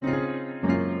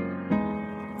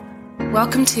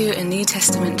Welcome to a New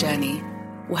Testament journey.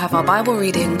 We'll have our Bible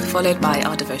reading followed by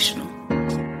our devotional.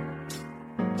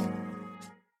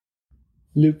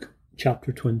 Luke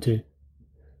chapter 20.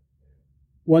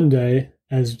 One day,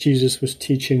 as Jesus was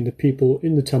teaching the people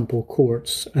in the temple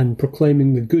courts and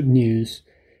proclaiming the good news,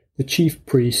 the chief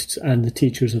priests and the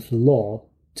teachers of the law,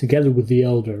 together with the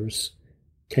elders,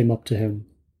 came up to him.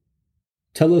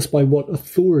 "Tell us by what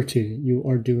authority you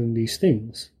are doing these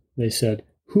things," they said.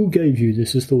 "Who gave you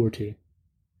this authority?"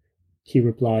 He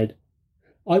replied,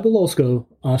 "I will also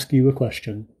ask you a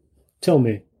question. Tell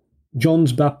me,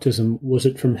 John's baptism, was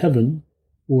it from heaven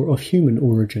or of human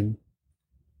origin?"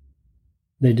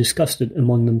 They discussed it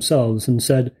among themselves and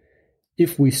said,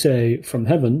 "If we say from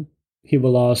heaven, he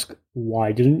will ask,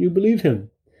 'Why didn't you believe him?'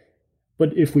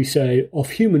 But if we say of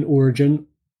human origin,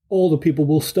 all the people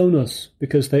will stone us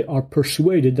because they are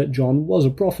persuaded that John was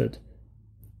a prophet."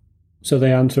 So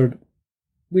they answered,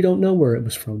 "We don't know where it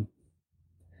was from."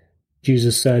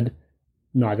 Jesus said,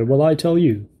 "Neither will I tell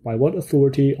you by what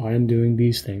authority I am doing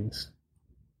these things."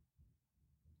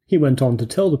 He went on to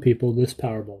tell the people this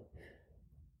parable.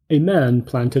 A man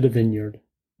planted a vineyard,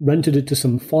 rented it to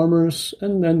some farmers,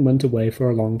 and then went away for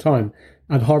a long time.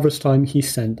 At harvest time he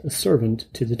sent a servant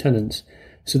to the tenants,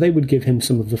 so they would give him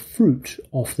some of the fruit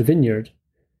off the vineyard.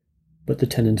 But the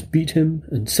tenants beat him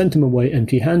and sent him away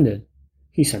empty-handed.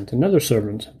 He sent another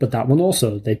servant, but that one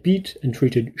also they beat and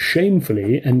treated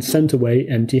shamefully and sent away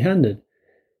empty-handed.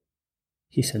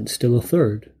 He sent still a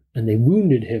third, and they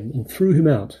wounded him and threw him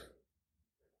out.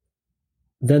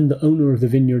 Then the owner of the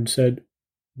vineyard said,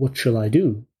 "What shall I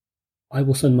do? I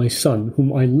will send my son,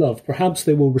 whom I love. Perhaps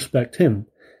they will respect him."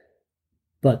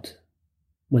 But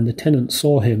when the tenants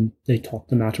saw him, they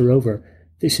talked the matter over.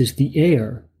 "This is the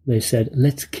heir," they said.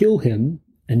 "Let's kill him,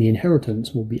 and the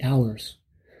inheritance will be ours."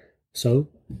 So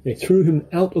they threw him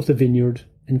out of the vineyard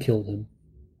and killed him.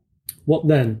 What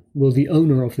then will the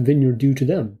owner of the vineyard do to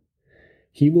them?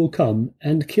 He will come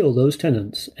and kill those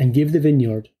tenants and give the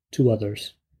vineyard to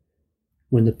others.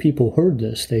 When the people heard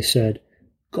this, they said,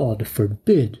 "God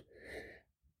forbid."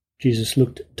 Jesus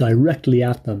looked directly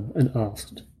at them and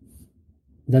asked,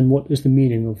 "Then what is the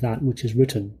meaning of that which is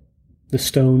written? The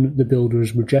stone the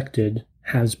builders rejected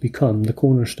has become the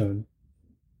cornerstone.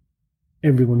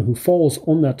 Everyone who falls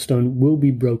on that stone will be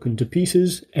broken to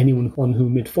pieces. Anyone on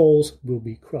whom it falls will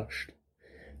be crushed."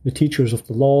 The teachers of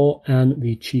the law and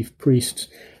the chief priests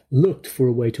looked for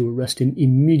a way to arrest him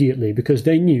immediately because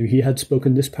they knew he had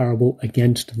spoken this parable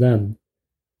against them.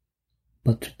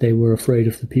 But they were afraid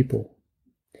of the people.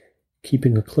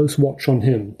 Keeping a close watch on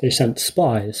him, they sent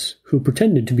spies who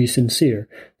pretended to be sincere.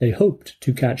 They hoped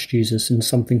to catch Jesus in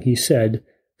something he said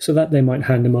so that they might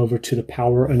hand him over to the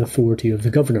power and authority of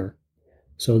the governor.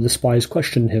 So the spies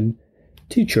questioned him,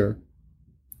 "Teacher,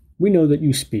 we know that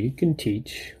you speak and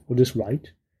teach what is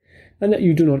right, and that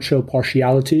you do not show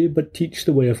partiality, but teach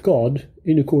the way of God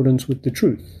in accordance with the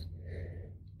truth.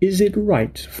 Is it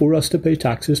right for us to pay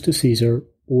taxes to Caesar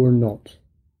or not?"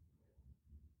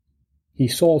 He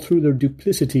saw through their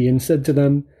duplicity and said to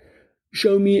them,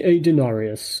 "Show me a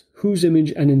denarius, whose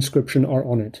image and inscription are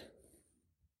on it."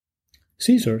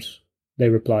 "Caesar's," they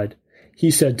replied.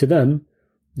 He said to them,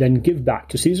 "Then give back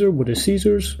to Caesar what is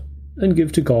Caesar's, and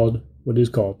give to God what is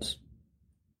God's."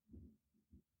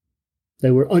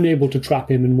 They were unable to trap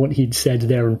him in what he'd said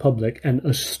there in public, and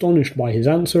astonished by his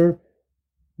answer,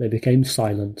 they became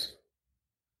silent.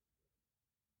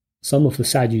 Some of the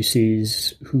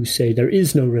Sadducees, who say there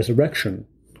is no resurrection,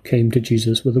 came to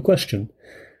Jesus with a question.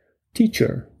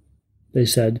 "Teacher," they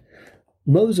said,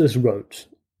 "Moses wrote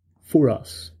for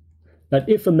us that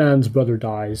if a man's brother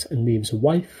dies and leaves a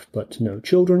wife but no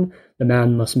children, the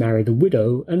man must marry the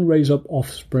widow and raise up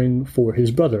offspring for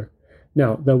his brother.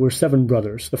 Now there were 7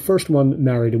 brothers. The first one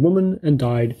married a woman and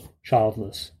died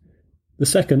childless. The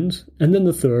second, and then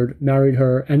the third, married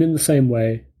her, and in the same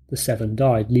way the 7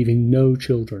 died, leaving no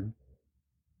children.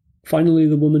 Finally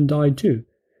the woman died too.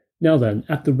 Now then,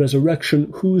 at the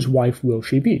resurrection, whose wife will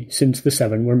she be, since the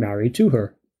 7 were married to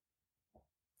her?"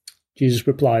 Jesus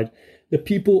replied, "The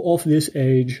people of this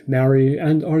age marry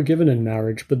and are given in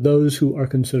marriage, but those who are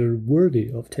considered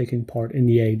worthy of taking part in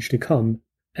the age to come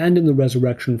and in the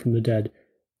resurrection from the dead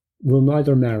will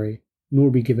neither marry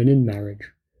nor be given in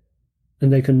marriage.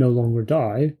 And they can no longer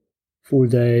die, for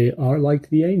they are like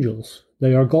the angels.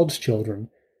 They are God's children,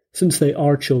 since they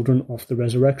are children of the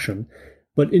resurrection.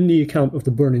 But in the account of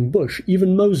the burning bush,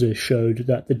 even Moses showed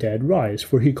that the dead rise,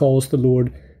 for he calls the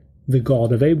Lord the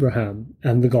God of Abraham,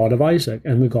 and the God of Isaac,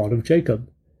 and the God of Jacob.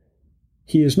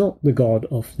 He is not the God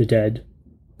of the dead,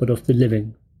 but of the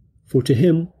living, for to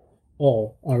him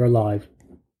all are alive."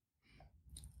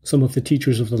 Some of the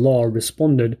teachers of the law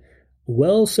responded,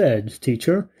 "Well said,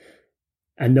 teacher,"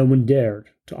 and no one dared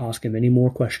to ask him any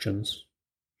more questions.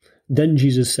 Then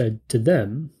Jesus said to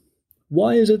them,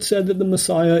 "Why is it said that the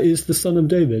Messiah is the son of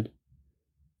David?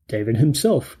 David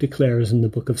himself declares in the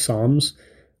book of Psalms,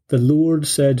 'The Lord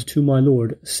said to my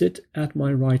Lord, sit at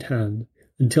my right hand,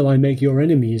 until I make your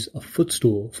enemies a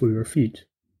footstool for your feet.'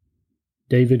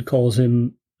 David calls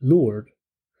him Lord.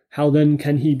 How then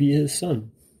can he be his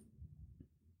son?"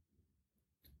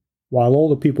 While all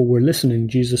the people were listening,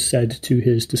 Jesus said to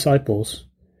his disciples,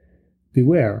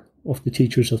 "Beware of the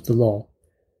teachers of the law.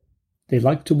 They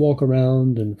like to walk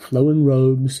around in flowing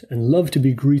robes and love to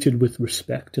be greeted with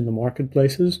respect in the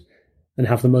marketplaces and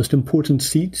have the most important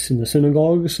seats in the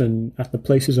synagogues and at the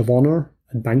places of honor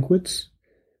and banquets.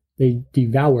 They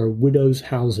devour widows'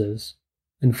 houses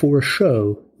and for a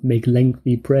show make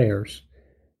lengthy prayers.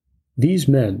 These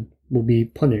men will be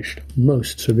punished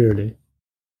most severely."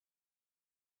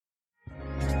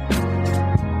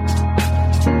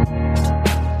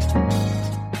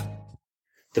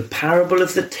 The parable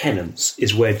of the tenants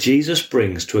is where Jesus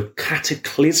brings to a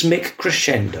cataclysmic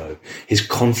crescendo his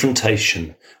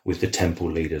confrontation with the temple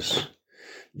leaders.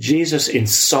 Jesus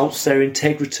insults their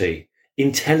integrity,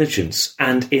 intelligence,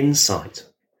 and insight.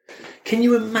 Can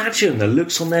you imagine the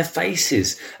looks on their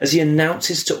faces as he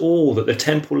announces to all that the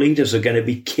temple leaders are going to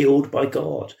be killed by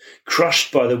God,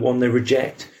 crushed by the one they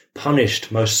reject,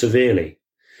 punished most severely?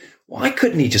 Why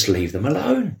couldn't he just leave them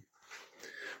alone?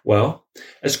 Well,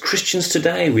 as Christians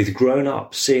today, we've grown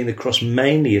up seeing the cross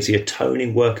mainly as the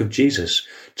atoning work of Jesus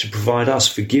to provide us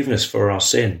forgiveness for our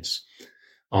sins.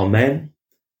 Amen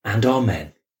and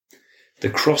amen. The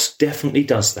cross definitely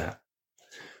does that.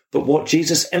 But what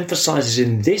Jesus emphasizes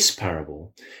in this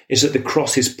parable is that the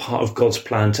cross is part of God's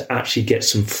plan to actually get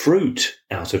some fruit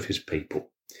out of his people.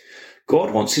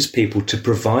 God wants his people to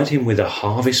provide him with a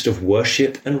harvest of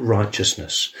worship and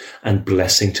righteousness and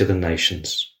blessing to the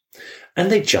nations. And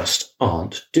they just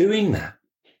aren't doing that.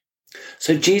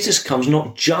 So Jesus comes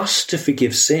not just to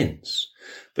forgive sins,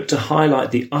 but to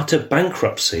highlight the utter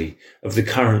bankruptcy of the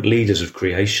current leaders of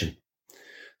creation.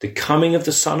 The coming of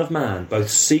the Son of Man both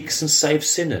seeks and saves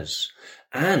sinners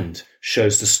and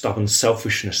shows the stubborn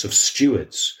selfishness of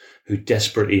stewards who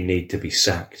desperately need to be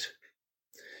sacked.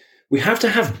 We have to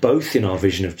have both in our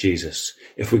vision of Jesus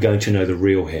if we're going to know the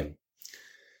real him.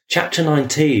 Chapter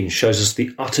 19 shows us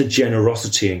the utter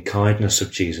generosity and kindness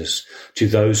of Jesus to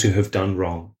those who have done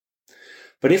wrong.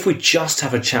 But if we just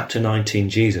have a chapter 19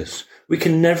 Jesus, we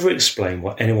can never explain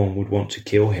why anyone would want to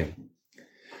kill him.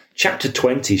 Chapter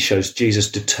 20 shows Jesus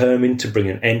determined to bring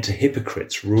an end to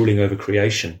hypocrites ruling over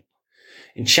creation.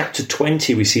 In chapter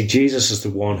 20, we see Jesus as the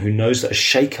one who knows that a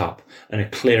shake-up and a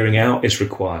clearing out is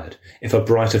required if a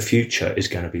brighter future is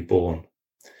going to be born.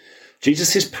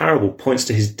 Jesus' parable points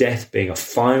to his death being a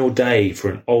final day for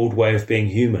an old way of being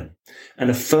human and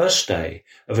a first day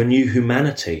of a new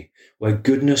humanity where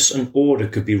goodness and order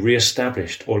could be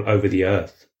re-established all over the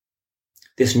earth.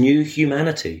 This new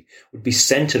humanity would be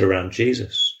centered around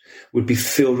Jesus, would be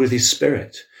filled with his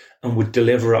Spirit, and would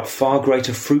deliver up far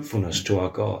greater fruitfulness to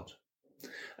our God.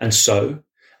 And so,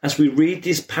 as we read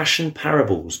these passion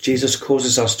parables, Jesus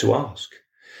causes us to ask,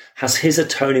 has his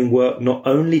atoning work not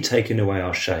only taken away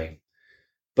our shame,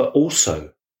 but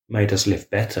also made us live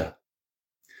better?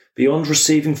 Beyond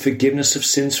receiving forgiveness of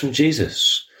sins from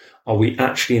Jesus, are we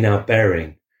actually now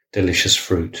bearing delicious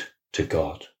fruit to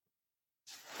God?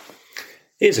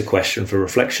 Here's a question for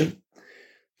reflection.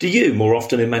 Do you more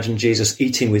often imagine Jesus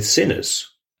eating with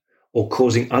sinners or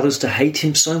causing others to hate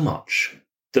him so much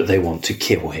that they want to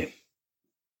kill him?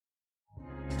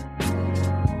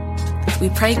 We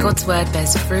pray God's word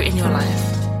bears fruit in your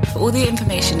life. For all the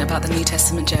information about the New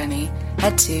Testament journey,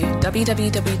 head to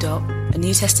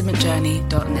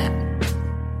www.anewtestamentjourney.net.